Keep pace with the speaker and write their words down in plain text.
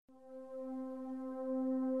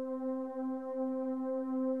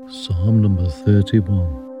Psalm number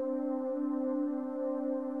 31.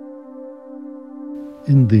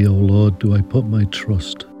 In thee, O Lord, do I put my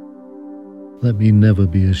trust. Let me never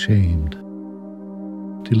be ashamed.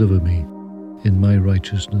 Deliver me in my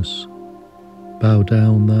righteousness. Bow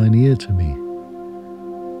down thine ear to me.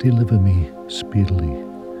 Deliver me speedily.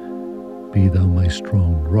 Be thou my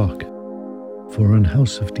strong rock, for an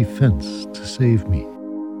house of defence to save me.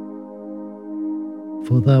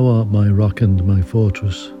 For thou art my rock and my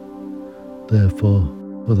fortress. Therefore,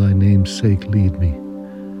 for thy name's sake, lead me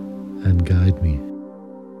and guide me.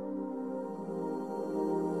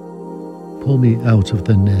 Pull me out of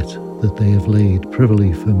the net that they have laid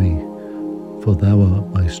privily for me, for thou art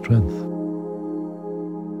my strength.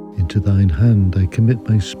 Into thine hand I commit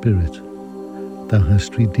my spirit. Thou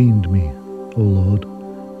hast redeemed me, O Lord,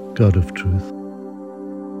 God of truth.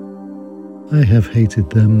 I have hated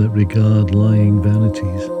them that regard lying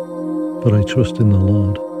vanities, but I trust in the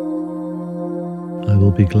Lord. I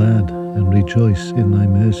will be glad and rejoice in thy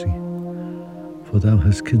mercy, for thou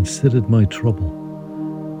hast considered my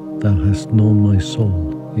trouble. Thou hast known my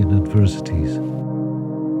soul in adversities,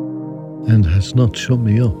 and hast not shut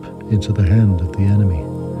me up into the hand of the enemy.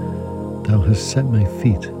 Thou hast set my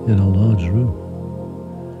feet in a large room.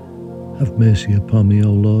 Have mercy upon me,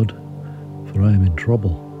 O Lord, for I am in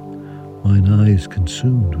trouble. Mine eye is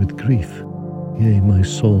consumed with grief, yea, my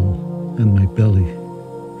soul and my belly.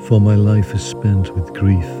 For my life is spent with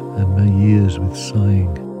grief, and my years with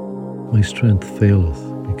sighing. My strength faileth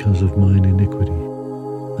because of mine iniquity,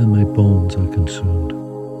 and my bones are consumed.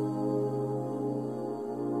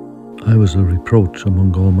 I was a reproach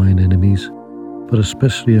among all mine enemies, but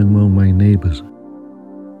especially among my neighbours,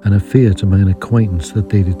 and a fear to mine acquaintance that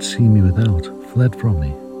they did see me without, fled from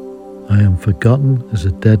me. I am forgotten as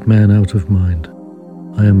a dead man out of mind.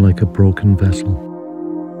 I am like a broken vessel,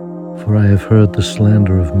 for I have heard the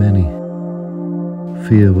slander of many.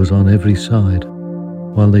 Fear was on every side,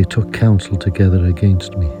 while they took counsel together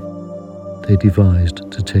against me. They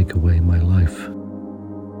devised to take away my life.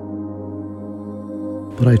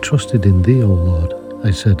 But I trusted in thee, O Lord.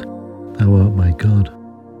 I said, Thou art my God.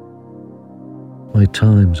 My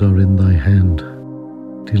times are in thy hand.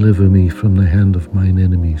 Deliver me from the hand of mine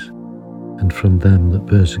enemies, and from them that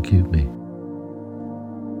persecute me.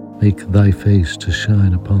 Make thy face to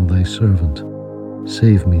shine upon thy servant.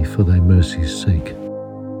 Save me for thy mercy's sake.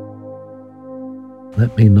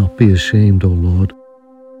 Let me not be ashamed, O Lord,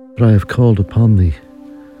 for I have called upon thee.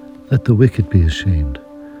 Let the wicked be ashamed,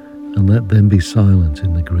 and let them be silent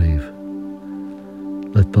in the grave.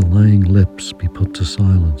 Let the lying lips be put to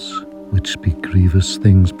silence, which speak grievous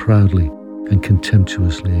things proudly and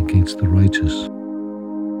contemptuously against the righteous.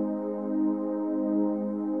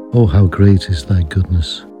 O how great is thy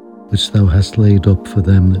goodness, which thou hast laid up for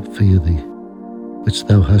them that fear thee, which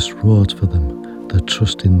thou hast wrought for them that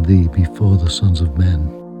trust in thee before the sons of men.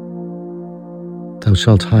 Thou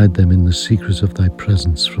shalt hide them in the secrets of thy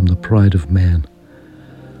presence from the pride of man.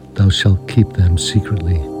 Thou shalt keep them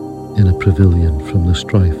secretly in a pavilion from the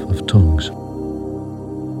strife of tongues.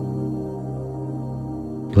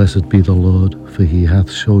 Blessed be the Lord, for he hath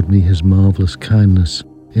showed me his marvellous kindness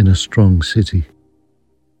in a strong city.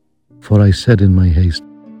 For I said in my haste,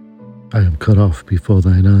 I am cut off before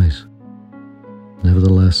thine eyes.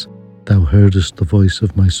 Nevertheless, thou heardest the voice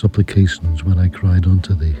of my supplications when I cried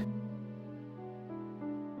unto thee.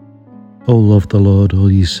 O love the Lord,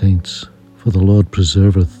 all ye saints, for the Lord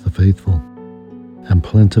preserveth the faithful, and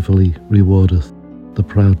plentifully rewardeth the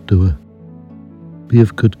proud doer. Be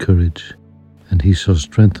of good courage, and he shall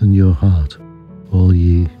strengthen your heart, all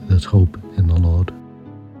ye that hope in the Lord.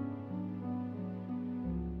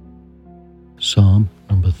 Psalm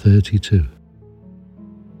number 32.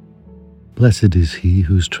 Blessed is he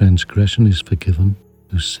whose transgression is forgiven,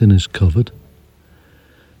 whose sin is covered.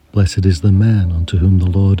 Blessed is the man unto whom the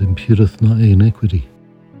Lord imputeth not iniquity,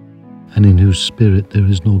 and in whose spirit there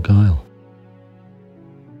is no guile.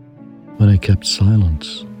 When I kept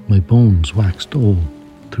silence, my bones waxed old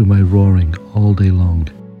through my roaring all day long.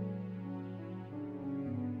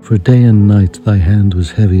 For day and night thy hand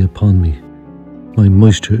was heavy upon me. My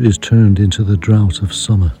moisture is turned into the drought of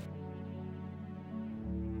summer.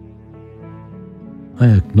 I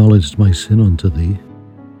acknowledged my sin unto thee,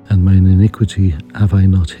 and mine iniquity have I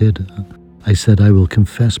not hid. I said, I will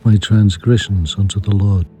confess my transgressions unto the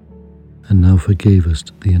Lord, and thou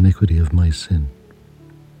forgavest the iniquity of my sin.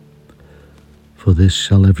 For this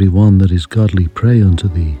shall every one that is godly pray unto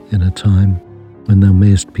thee in a time when thou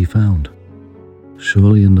mayest be found.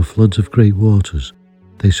 Surely in the floods of great waters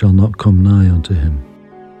they shall not come nigh unto him.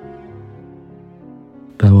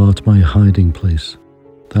 Thou art my hiding place.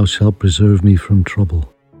 Thou shalt preserve me from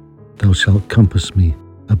trouble. Thou shalt compass me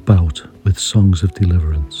about with songs of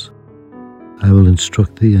deliverance. I will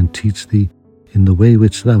instruct thee and teach thee in the way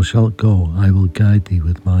which thou shalt go. I will guide thee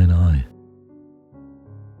with mine eye.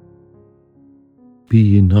 Be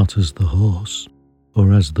ye not as the horse,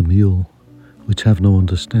 or as the mule, which have no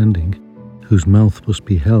understanding, whose mouth must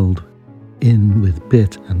be held in with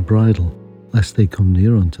bit and bridle, lest they come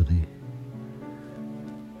near unto thee.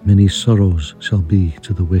 Many sorrows shall be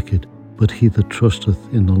to the wicked, but he that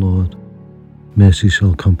trusteth in the Lord, mercy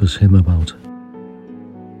shall compass him about.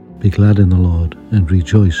 Be glad in the Lord, and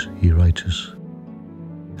rejoice, ye righteous,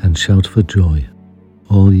 and shout for joy,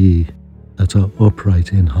 all ye that are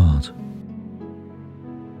upright in heart.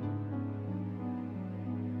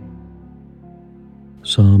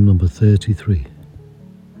 Psalm number 33.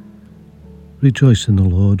 Rejoice in the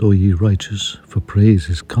Lord, O ye righteous, for praise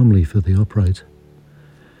is comely for the upright.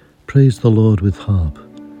 Praise the Lord with harp.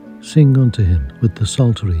 Sing unto him with the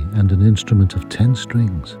psaltery and an instrument of 10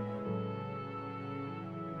 strings.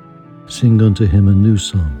 Sing unto him a new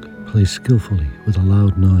song. Play skillfully with a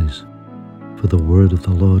loud noise. For the word of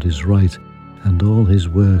the Lord is right, and all his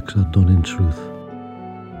works are done in truth.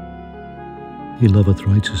 He loveth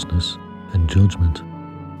righteousness and judgment.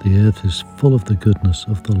 The earth is full of the goodness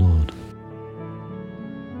of the Lord.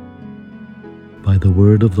 By the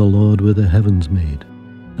word of the Lord were the heavens made,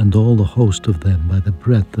 and all the host of them by the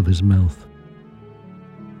breath of his mouth.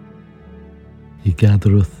 He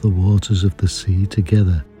gathereth the waters of the sea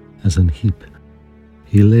together as an heap.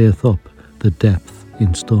 He layeth up the depth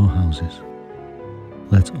in storehouses.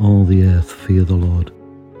 Let all the earth fear the Lord.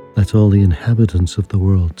 Let all the inhabitants of the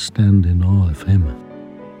world stand in awe of him.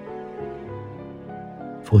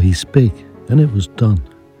 For he spake, and it was done.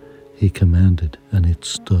 He commanded, and it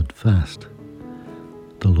stood fast.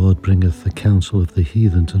 The Lord bringeth the counsel of the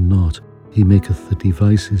heathen to naught. He maketh the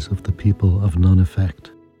devices of the people of none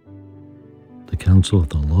effect. The counsel of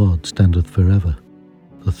the Lord standeth forever,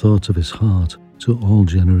 the thoughts of his heart to all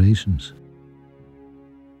generations.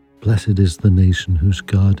 Blessed is the nation whose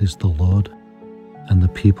God is the Lord, and the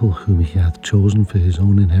people whom he hath chosen for his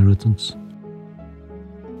own inheritance.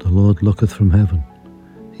 The Lord looketh from heaven.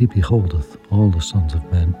 He beholdeth all the sons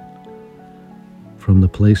of men. From the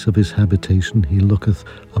place of his habitation he looketh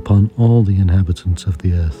upon all the inhabitants of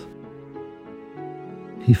the earth.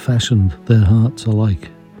 He fashioned their hearts alike.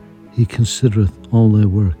 He considereth all their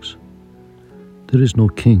works. There is no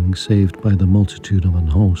king saved by the multitude of an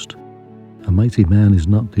host. A mighty man is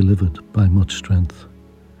not delivered by much strength.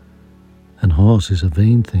 An horse is a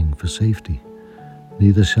vain thing for safety,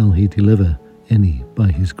 neither shall he deliver any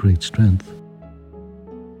by his great strength.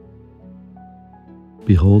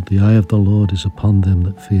 Behold, the eye of the Lord is upon them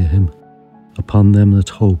that fear him, upon them that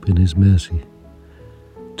hope in his mercy,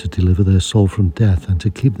 to deliver their soul from death and to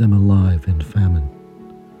keep them alive in famine.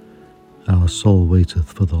 Our soul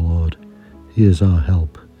waiteth for the Lord. He is our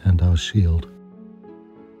help and our shield.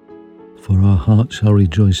 For our heart shall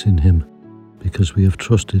rejoice in him, because we have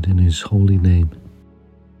trusted in his holy name.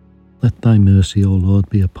 Let thy mercy, O Lord,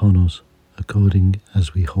 be upon us, according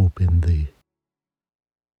as we hope in thee.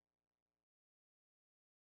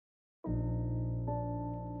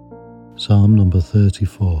 Psalm number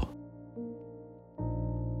 34.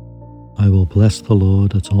 I will bless the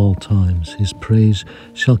Lord at all times. His praise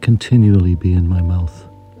shall continually be in my mouth.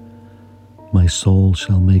 My soul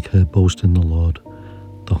shall make her boast in the Lord.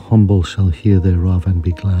 The humble shall hear thereof and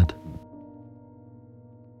be glad.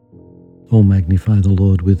 O magnify the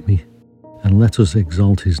Lord with me, and let us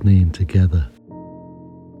exalt his name together.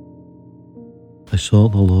 I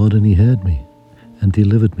sought the Lord, and he heard me, and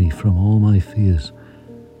delivered me from all my fears.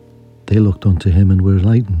 They looked unto him and were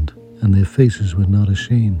lightened, and their faces were not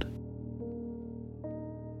ashamed.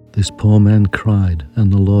 This poor man cried,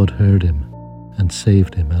 and the Lord heard him, and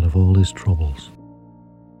saved him out of all his troubles.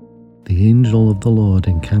 The angel of the Lord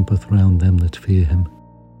encampeth round them that fear him,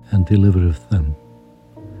 and delivereth them.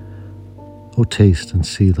 O taste and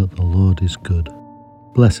see that the Lord is good.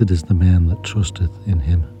 Blessed is the man that trusteth in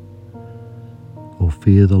him. O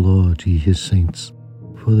fear the Lord, ye his saints,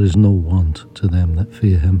 for there is no want to them that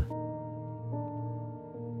fear him.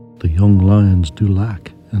 The young lions do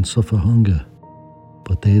lack and suffer hunger,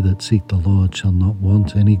 but they that seek the Lord shall not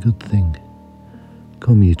want any good thing.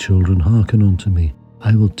 Come, ye children, hearken unto me.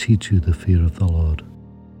 I will teach you the fear of the Lord.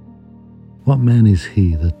 What man is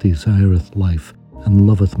he that desireth life, and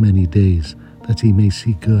loveth many days, that he may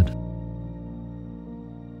see good?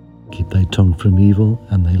 Keep thy tongue from evil,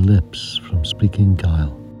 and thy lips from speaking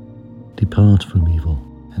guile. Depart from evil,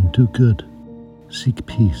 and do good. Seek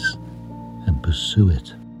peace, and pursue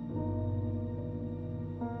it.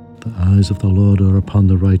 The eyes of the Lord are upon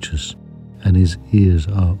the righteous, and his ears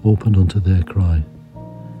are open unto their cry.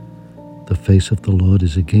 The face of the Lord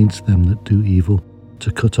is against them that do evil,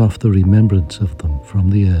 to cut off the remembrance of them from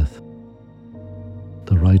the earth.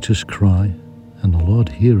 The righteous cry, and the Lord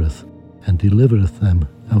heareth, and delivereth them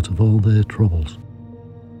out of all their troubles.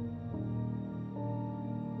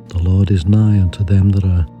 The Lord is nigh unto them that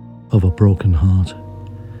are of a broken heart,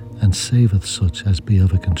 and saveth such as be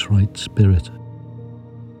of a contrite spirit.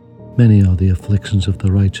 Many are the afflictions of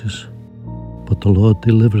the righteous, but the Lord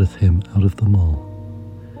delivereth him out of them all.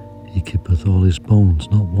 He keepeth all his bones,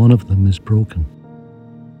 not one of them is broken.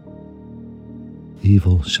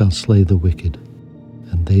 Evil shall slay the wicked,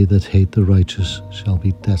 and they that hate the righteous shall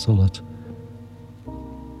be desolate.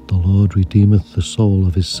 The Lord redeemeth the soul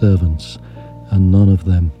of his servants, and none of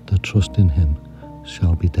them that trust in him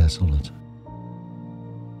shall be desolate.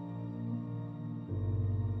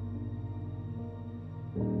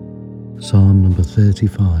 Psalm number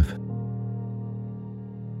 35.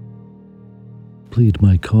 Plead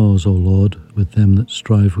my cause, O Lord, with them that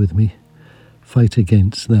strive with me. Fight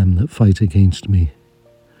against them that fight against me.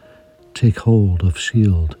 Take hold of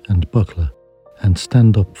shield and buckler, and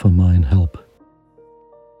stand up for mine help.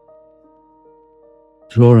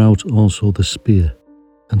 Draw out also the spear,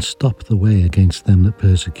 and stop the way against them that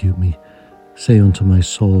persecute me. Say unto my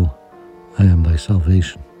soul, I am thy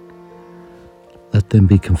salvation. Let them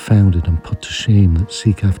be confounded and put to shame that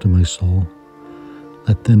seek after my soul.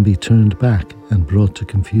 Let them be turned back and brought to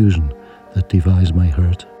confusion that devise my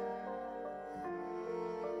hurt.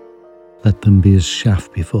 Let them be as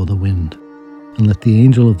chaff before the wind, and let the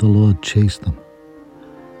angel of the Lord chase them.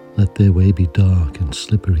 Let their way be dark and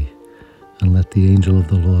slippery, and let the angel of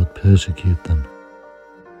the Lord persecute them.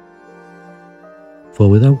 For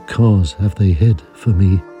without cause have they hid for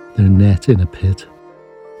me their net in a pit,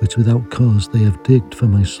 which without cause they have digged for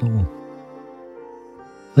my soul.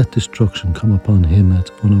 Let destruction come upon him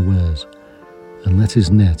at unawares, and let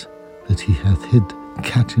his net that he hath hid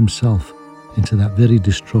catch himself. Into that very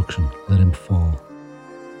destruction let him fall.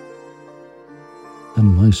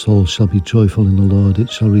 And my soul shall be joyful in the Lord, it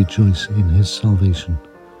shall rejoice in his salvation.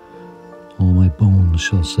 All my bones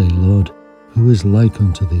shall say, Lord, who is like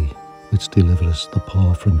unto thee, which deliverest the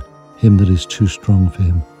poor from him that is too strong for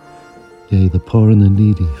him, yea, the poor and the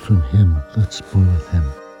needy from him that spoileth him.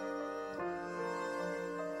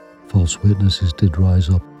 False witnesses did rise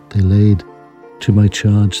up, they laid to my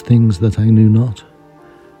charge things that I knew not.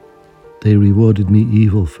 They rewarded me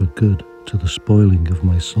evil for good, to the spoiling of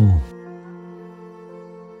my soul.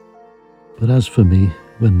 But as for me,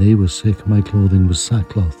 when they were sick, my clothing was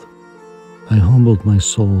sackcloth. I humbled my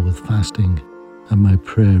soul with fasting, and my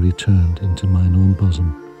prayer returned into mine own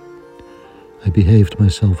bosom. I behaved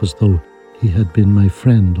myself as though he had been my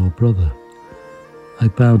friend or brother. I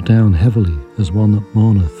bowed down heavily as one that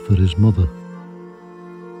mourneth for his mother.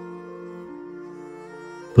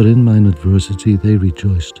 But in mine adversity they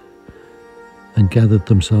rejoiced, and gathered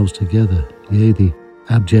themselves together. Yea, the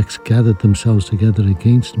abjects gathered themselves together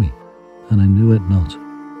against me, and I knew it not.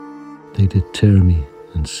 They did tear me,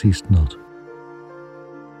 and ceased not.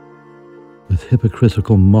 With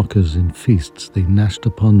hypocritical mockers in feasts they gnashed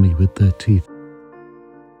upon me with their teeth.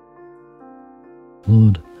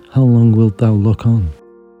 Lord, how long wilt thou look on?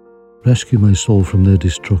 Rescue my soul from their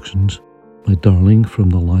destructions, my darling from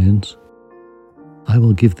the lions. I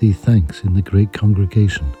will give thee thanks in the great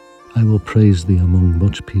congregation. I will praise thee among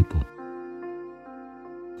much people.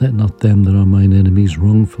 Let not them that are mine enemies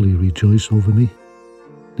wrongfully rejoice over me,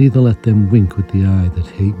 neither let them wink with the eye that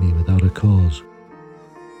hate me without a cause.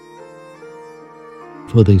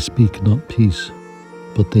 For they speak not peace,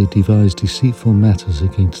 but they devise deceitful matters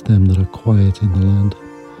against them that are quiet in the land.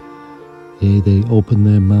 Yea, they opened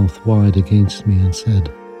their mouth wide against me, and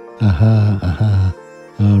said, Aha, aha,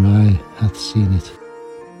 our eye hath seen it.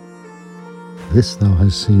 This thou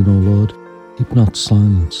hast seen, O Lord, keep not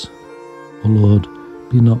silence. O Lord,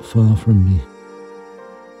 be not far from me.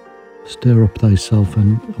 Stir up thyself,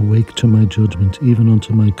 and awake to my judgment, even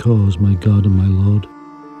unto my cause, my God and my Lord.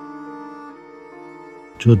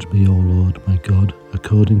 Judge me, O Lord, my God,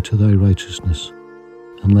 according to thy righteousness,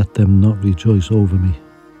 and let them not rejoice over me.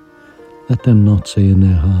 Let them not say in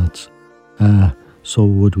their hearts, Ah, so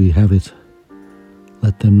would we have it.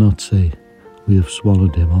 Let them not say, We have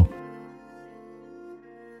swallowed him up.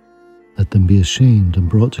 Let them be ashamed and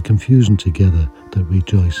brought to confusion together that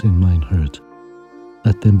rejoice in mine hurt.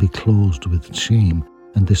 Let them be clothed with shame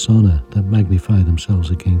and dishonour that magnify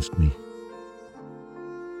themselves against me.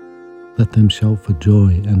 Let them shout for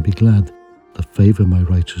joy and be glad that favour my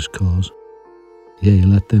righteous cause. Yea,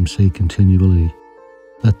 let them say continually,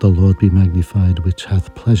 Let the Lord be magnified, which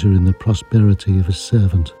hath pleasure in the prosperity of his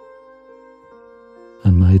servant.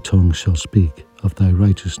 and my tongue shall speak of thy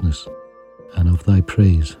righteousness and of thy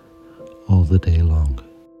praise all the day long.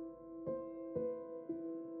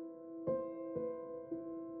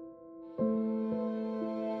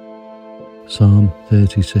 Psalm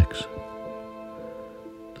 36.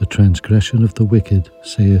 The transgression of the wicked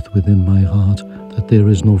saith within my heart that there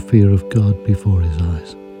is no fear of God before his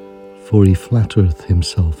eyes. For he flattereth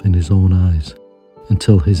himself in his own eyes,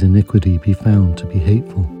 until his iniquity be found to be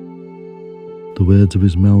hateful. The words of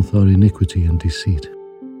his mouth are iniquity and deceit.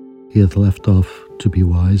 He hath left off to be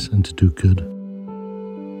wise and to do good.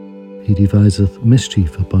 He deviseth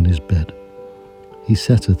mischief upon his bed. He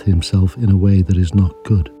setteth himself in a way that is not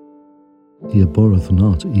good. He abhorreth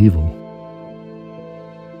not evil.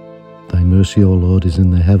 Thy mercy, O Lord, is in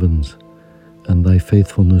the heavens, and thy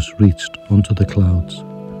faithfulness reached unto the clouds.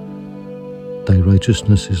 Thy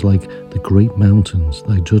righteousness is like the great mountains,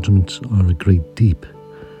 thy judgments are a great deep.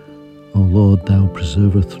 O Lord, thou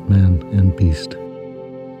preservest man and beast.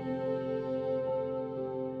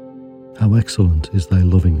 How excellent is thy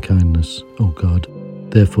loving kindness, O God!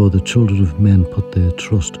 Therefore the children of men put their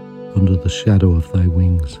trust under the shadow of thy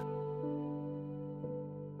wings.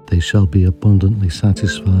 They shall be abundantly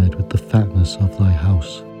satisfied with the fatness of thy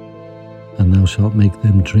house, and thou shalt make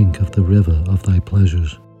them drink of the river of thy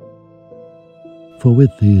pleasures. For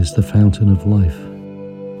with thee is the fountain of life,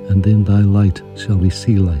 and in thy light shall we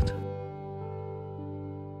see light.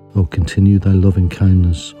 O continue thy loving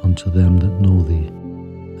kindness unto them that know thee,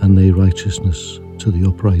 and thy righteousness to the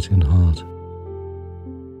upright in heart.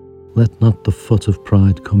 Let not the foot of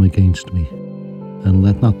pride come against me, and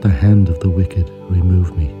let not the hand of the wicked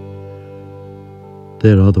remove me.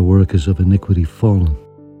 There are the workers of iniquity fallen.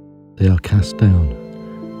 They are cast down,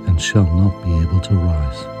 and shall not be able to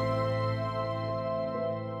rise.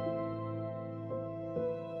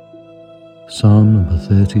 Psalm number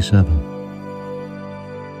 37.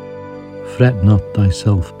 Fret not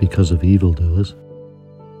thyself because of evildoers,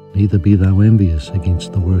 neither be thou envious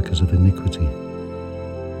against the workers of iniquity.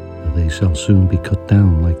 For they shall soon be cut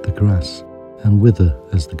down like the grass, and wither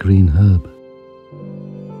as the green herb.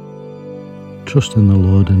 Trust in the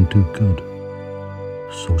Lord and do good,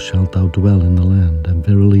 so shalt thou dwell in the land, and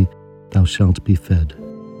verily thou shalt be fed.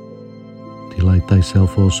 Delight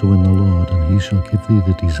thyself also in the Lord, and he shall give thee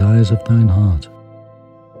the desires of thine heart.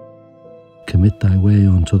 Commit thy way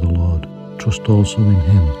unto the Lord, trust also in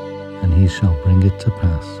him, and he shall bring it to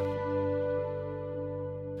pass.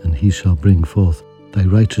 And he shall bring forth thy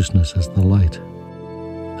righteousness as the light,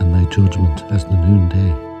 and thy judgment as the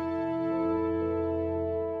noonday.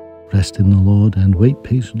 Rest in the Lord, and wait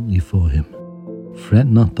patiently for him. Fret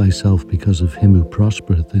not thyself because of him who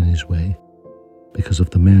prospereth in his way, because of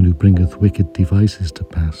the man who bringeth wicked devices to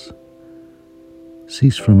pass.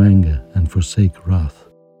 Cease from anger, and forsake wrath.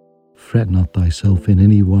 Fret not thyself in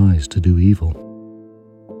any wise to do evil.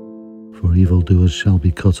 For evildoers shall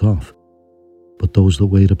be cut off, but those that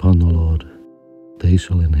wait upon the Lord, they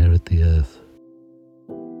shall inherit the earth.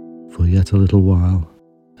 For yet a little while,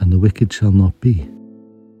 and the wicked shall not be.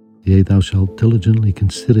 Yea, thou shalt diligently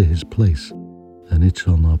consider his place, and it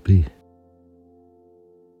shall not be.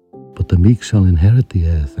 But the meek shall inherit the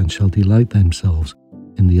earth, and shall delight themselves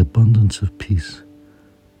in the abundance of peace.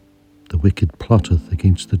 The wicked plotteth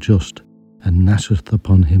against the just, and gnasheth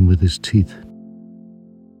upon him with his teeth.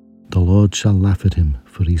 The Lord shall laugh at him,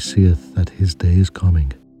 for he seeth that his day is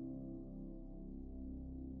coming.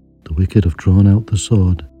 The wicked have drawn out the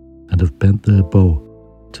sword, and have bent their bow,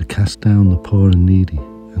 to cast down the poor and needy,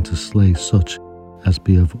 and to slay such as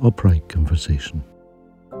be of upright conversation.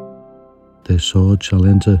 Their sword shall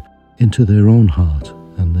enter into their own heart,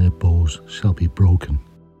 and their bows shall be broken.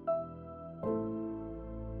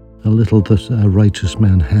 A little that a righteous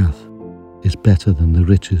man hath is better than the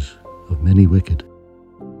riches of many wicked.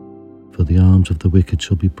 For the arms of the wicked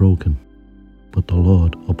shall be broken, but the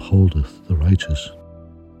Lord upholdeth the righteous.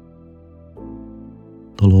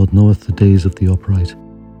 The Lord knoweth the days of the upright,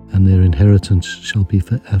 and their inheritance shall be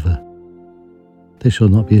forever. They shall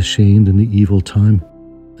not be ashamed in the evil time,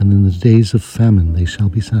 and in the days of famine they shall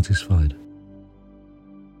be satisfied.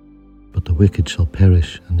 But the wicked shall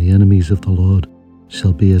perish, and the enemies of the Lord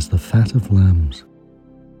shall be as the fat of lambs.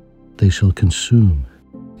 They shall consume,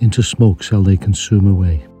 into smoke shall they consume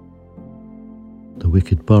away. The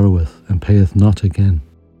wicked borroweth, and payeth not again.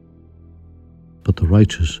 But the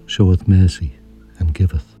righteous showeth mercy, and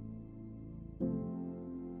giveth.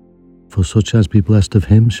 For such as be blessed of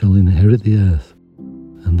him shall inherit the earth,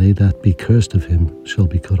 and they that be cursed of him shall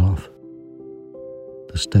be cut off.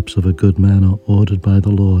 The steps of a good man are ordered by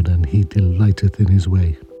the Lord, and he delighteth in his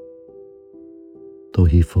way. Though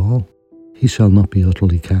he fall, he shall not be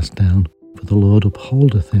utterly cast down, for the Lord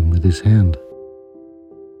upholdeth him with his hand.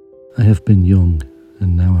 I have been young,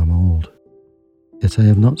 and now am old, yet I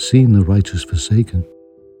have not seen the righteous forsaken,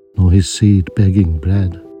 nor his seed begging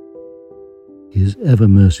bread. He is ever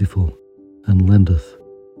merciful, and lendeth,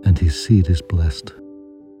 and his seed is blessed.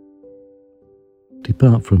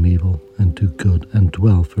 Depart from evil, and do good, and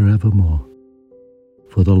dwell for evermore.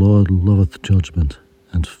 For the Lord loveth judgment,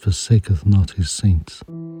 and forsaketh not his saints.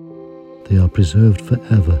 They are preserved for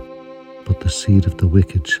ever, but the seed of the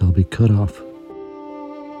wicked shall be cut off.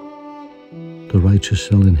 The righteous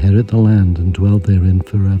shall inherit the land, and dwell therein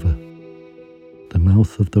forever. The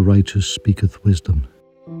mouth of the righteous speaketh wisdom,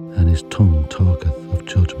 and his tongue talketh of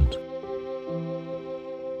judgment.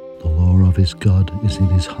 The law of his God is in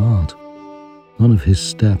his heart, none of his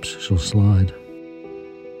steps shall slide.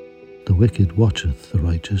 The wicked watcheth the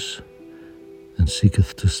righteous, and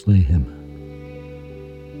seeketh to slay him.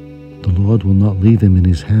 The Lord will not leave him in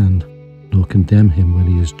his hand, nor condemn him when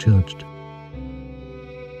he is judged.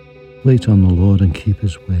 Wait on the Lord and keep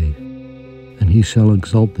his way, and he shall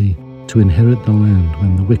exalt thee to inherit the land.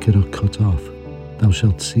 When the wicked are cut off, thou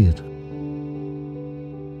shalt see it.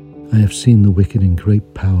 I have seen the wicked in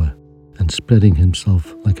great power, and spreading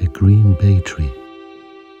himself like a green bay tree.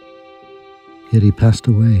 Yet he passed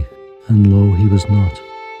away, and lo, he was not.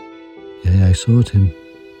 Yea, I sought him,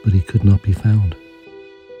 but he could not be found.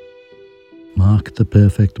 Mark the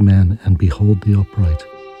perfect man, and behold the upright,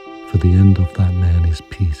 for the end of that man is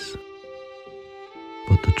peace.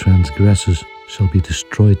 But the transgressors shall be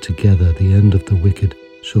destroyed together, the end of the wicked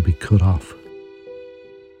shall be cut off.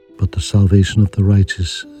 But the salvation of the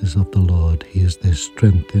righteous is of the Lord, he is their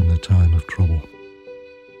strength in the time of trouble.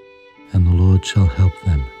 And the Lord shall help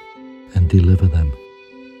them, and deliver them.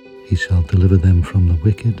 He shall deliver them from the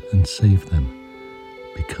wicked, and save them,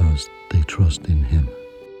 because they trust in him.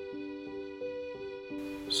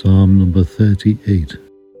 Psalm number 38.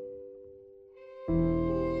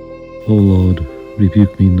 O Lord,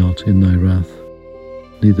 rebuke me not in thy wrath,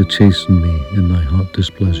 neither chasten me in thy hot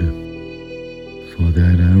displeasure. For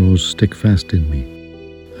thine arrows stick fast in me,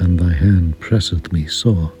 and thy hand presseth me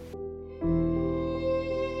sore.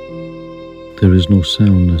 There is no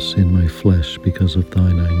soundness in my flesh because of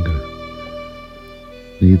thine anger,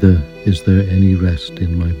 neither is there any rest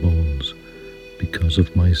in my bones because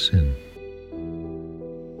of my sin.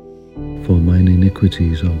 For mine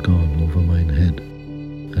iniquities are gone over mine head,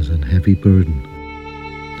 as an heavy burden.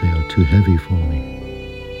 They are too heavy for me.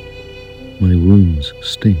 My wounds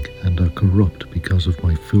stink and are corrupt because of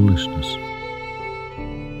my foolishness.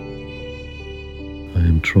 I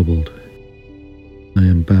am troubled. I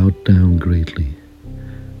am bowed down greatly.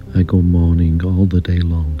 I go mourning all the day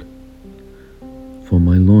long. For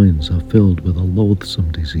my loins are filled with a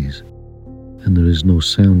loathsome disease, and there is no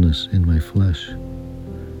soundness in my flesh.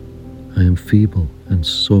 I am feeble and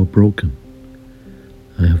sore broken.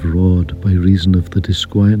 I have roared by reason of the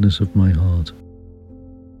disquietness of my heart.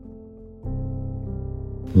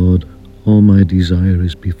 Lord, all my desire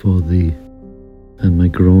is before thee, and my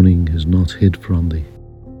groaning is not hid from thee.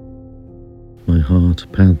 My heart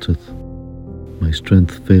panteth, my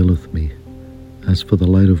strength faileth me. As for the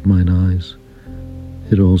light of mine eyes,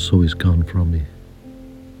 it also is gone from me.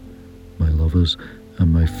 My lovers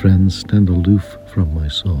and my friends stand aloof from my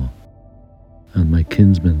sore, and my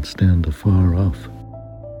kinsmen stand afar off.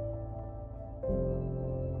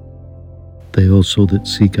 They also that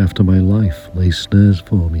seek after my life lay snares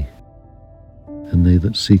for me, and they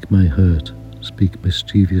that seek my hurt speak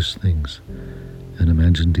mischievous things, and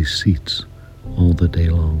imagine deceits all the day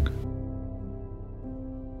long.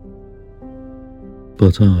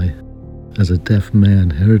 But I, as a deaf man,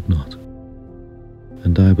 heard not,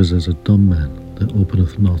 and I was as a dumb man that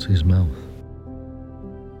openeth not his mouth.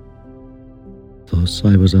 Thus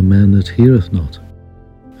I was a man that heareth not,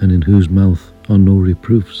 and in whose mouth are no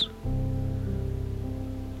reproofs.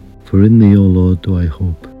 For in thee, O Lord, do I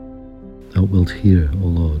hope. Thou wilt hear, O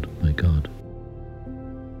Lord, my God.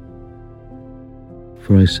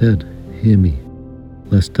 For I said, hear me,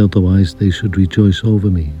 lest otherwise they should rejoice over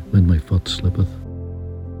me when my foot slippeth.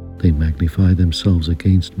 They magnify themselves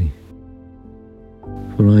against me.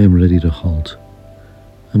 For I am ready to halt,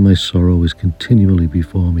 and my sorrow is continually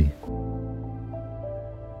before me.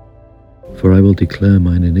 For I will declare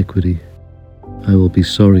mine iniquity, I will be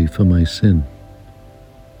sorry for my sin.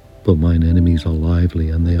 But mine enemies are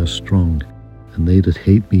lively, and they are strong, and they that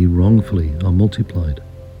hate me wrongfully are multiplied.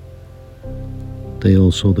 They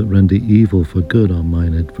also that render evil for good are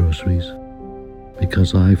mine adversaries,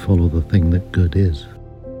 because I follow the thing that good is.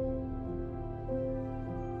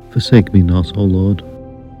 Forsake me not, O Lord.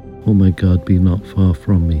 O my God, be not far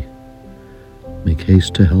from me. Make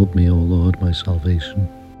haste to help me, O Lord, my salvation.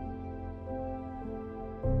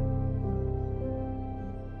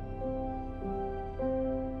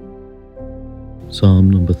 Psalm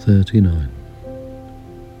number 39.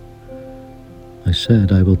 I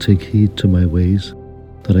said, I will take heed to my ways,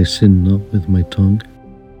 that I sin not with my tongue.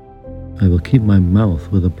 I will keep my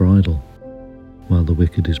mouth with a bridle, while the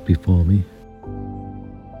wicked is before me.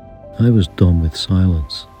 I was dumb with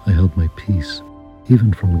silence, I held my peace,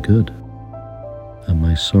 even from good, and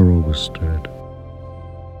my sorrow was stirred.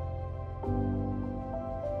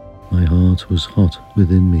 My heart was hot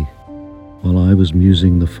within me, while I was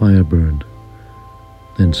musing the fire burned.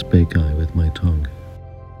 Then spake I with my tongue.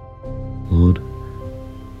 Lord,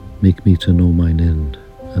 make me to know mine end,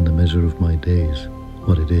 and the measure of my days,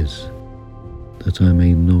 what it is, that I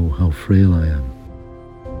may know how frail I am.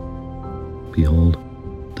 Behold,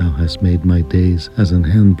 thou hast made my days as an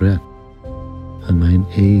handbreadth, and mine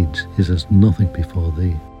age is as nothing before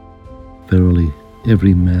thee. Verily,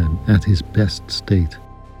 every man at his best state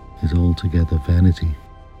is altogether vanity.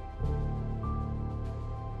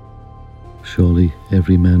 Surely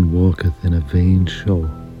every man walketh in a vain show.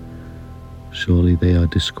 Surely they are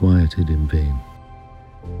disquieted in vain.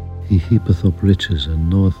 He heapeth up riches, and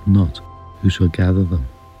knoweth not who shall gather them.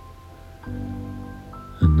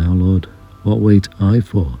 And now, Lord, what wait I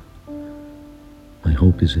for? My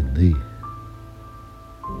hope is in thee.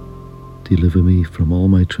 Deliver me from all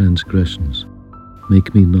my transgressions.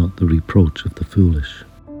 Make me not the reproach of the foolish.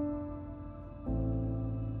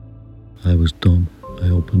 I was dumb, I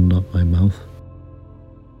opened not my mouth,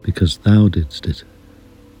 because thou didst it.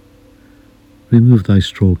 Remove thy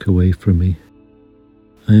stroke away from me.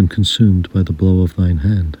 I am consumed by the blow of thine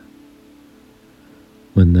hand.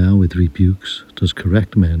 When thou with rebukes dost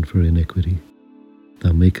correct man for iniquity,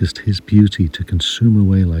 thou makest his beauty to consume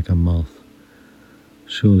away like a moth.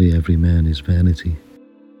 Surely every man is vanity.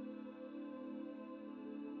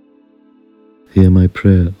 Hear my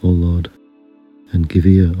prayer, O Lord, and give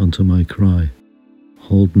ear unto my cry.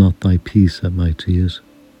 Hold not thy peace at my tears,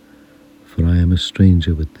 for I am a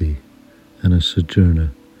stranger with thee, and a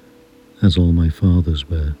sojourner, as all my fathers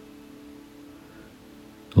were.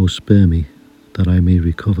 O spare me, that I may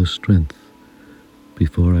recover strength,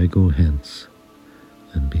 before I go hence,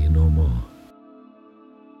 and be no more.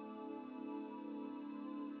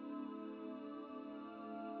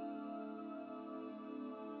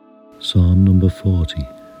 Psalm number 40.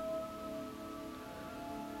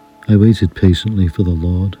 I waited patiently for the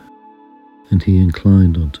Lord, and he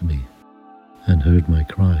inclined unto me, and heard my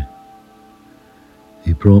cry.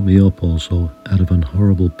 He brought me up also out of an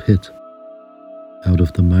horrible pit, out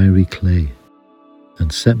of the miry clay,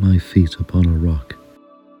 and set my feet upon a rock,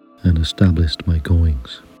 and established my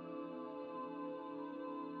goings.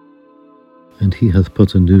 And he hath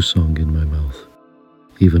put a new song in my mouth,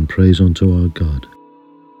 even praise unto our God.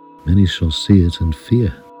 Many shall see it and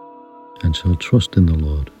fear, and shall trust in the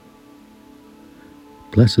Lord.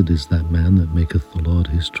 Blessed is that man that maketh the Lord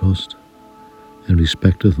his trust, and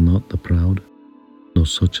respecteth not the proud, nor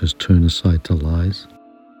such as turn aside to lies.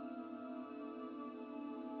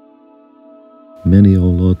 Many, O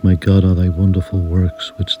Lord my God, are thy wonderful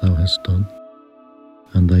works which thou hast done,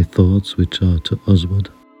 and thy thoughts which are to usward.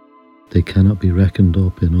 They cannot be reckoned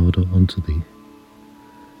up in order unto thee.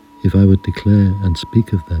 If I would declare and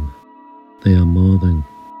speak of them, they are more than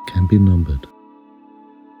can be numbered.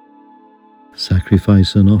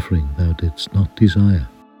 Sacrifice and offering thou didst not desire.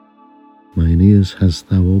 Mine ears hast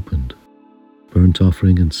thou opened. Burnt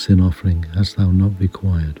offering and sin offering hast thou not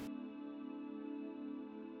required.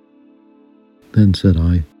 Then said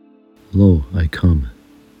I, Lo, I come.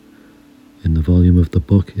 In the volume of the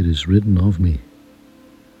book it is written of me.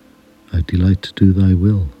 I delight to do thy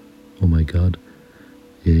will, O my God.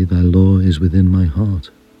 Yea, thy law is within my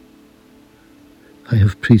heart. I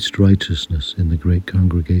have preached righteousness in the great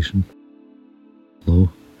congregation.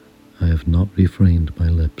 Lo, I have not refrained my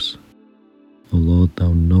lips. O Lord,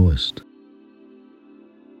 thou knowest.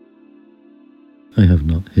 I have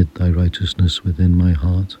not hid thy righteousness within my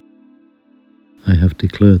heart. I have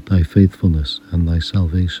declared thy faithfulness and thy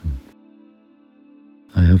salvation.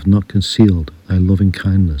 I have not concealed thy loving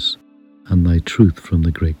kindness and thy truth from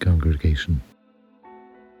the great congregation.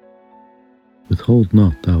 Withhold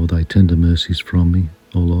not thou thy tender mercies from me,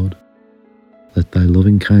 O Lord. Let thy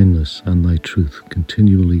loving kindness and thy truth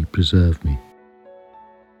continually preserve me.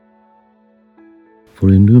 For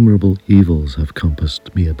innumerable evils have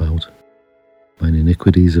compassed me about. Mine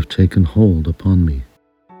iniquities have taken hold upon me,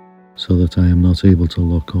 so that I am not able to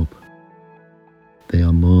look up. They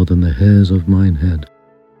are more than the hairs of mine head,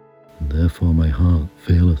 and therefore my heart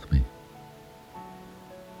faileth me.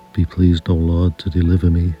 Be pleased, O Lord, to deliver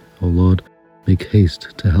me. O Lord, make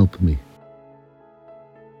haste to help me.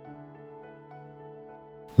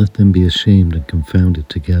 Let them be ashamed and confounded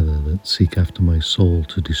together that seek after my soul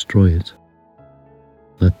to destroy it.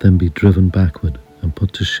 Let them be driven backward and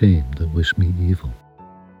put to shame that wish me evil.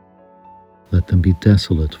 Let them be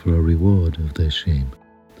desolate for a reward of their shame,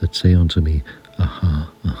 that say unto me,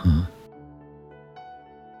 Aha, aha.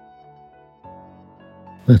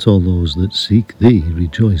 Let all those that seek thee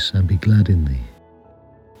rejoice and be glad in thee.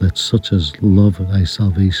 Let such as love thy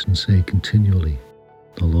salvation say continually,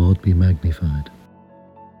 The Lord be magnified.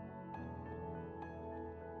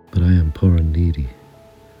 But I am poor and needy,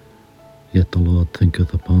 yet the Lord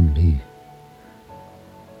thinketh upon me.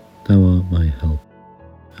 Thou art my help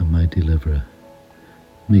and my deliverer.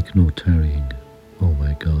 Make no tarrying, O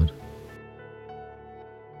my God.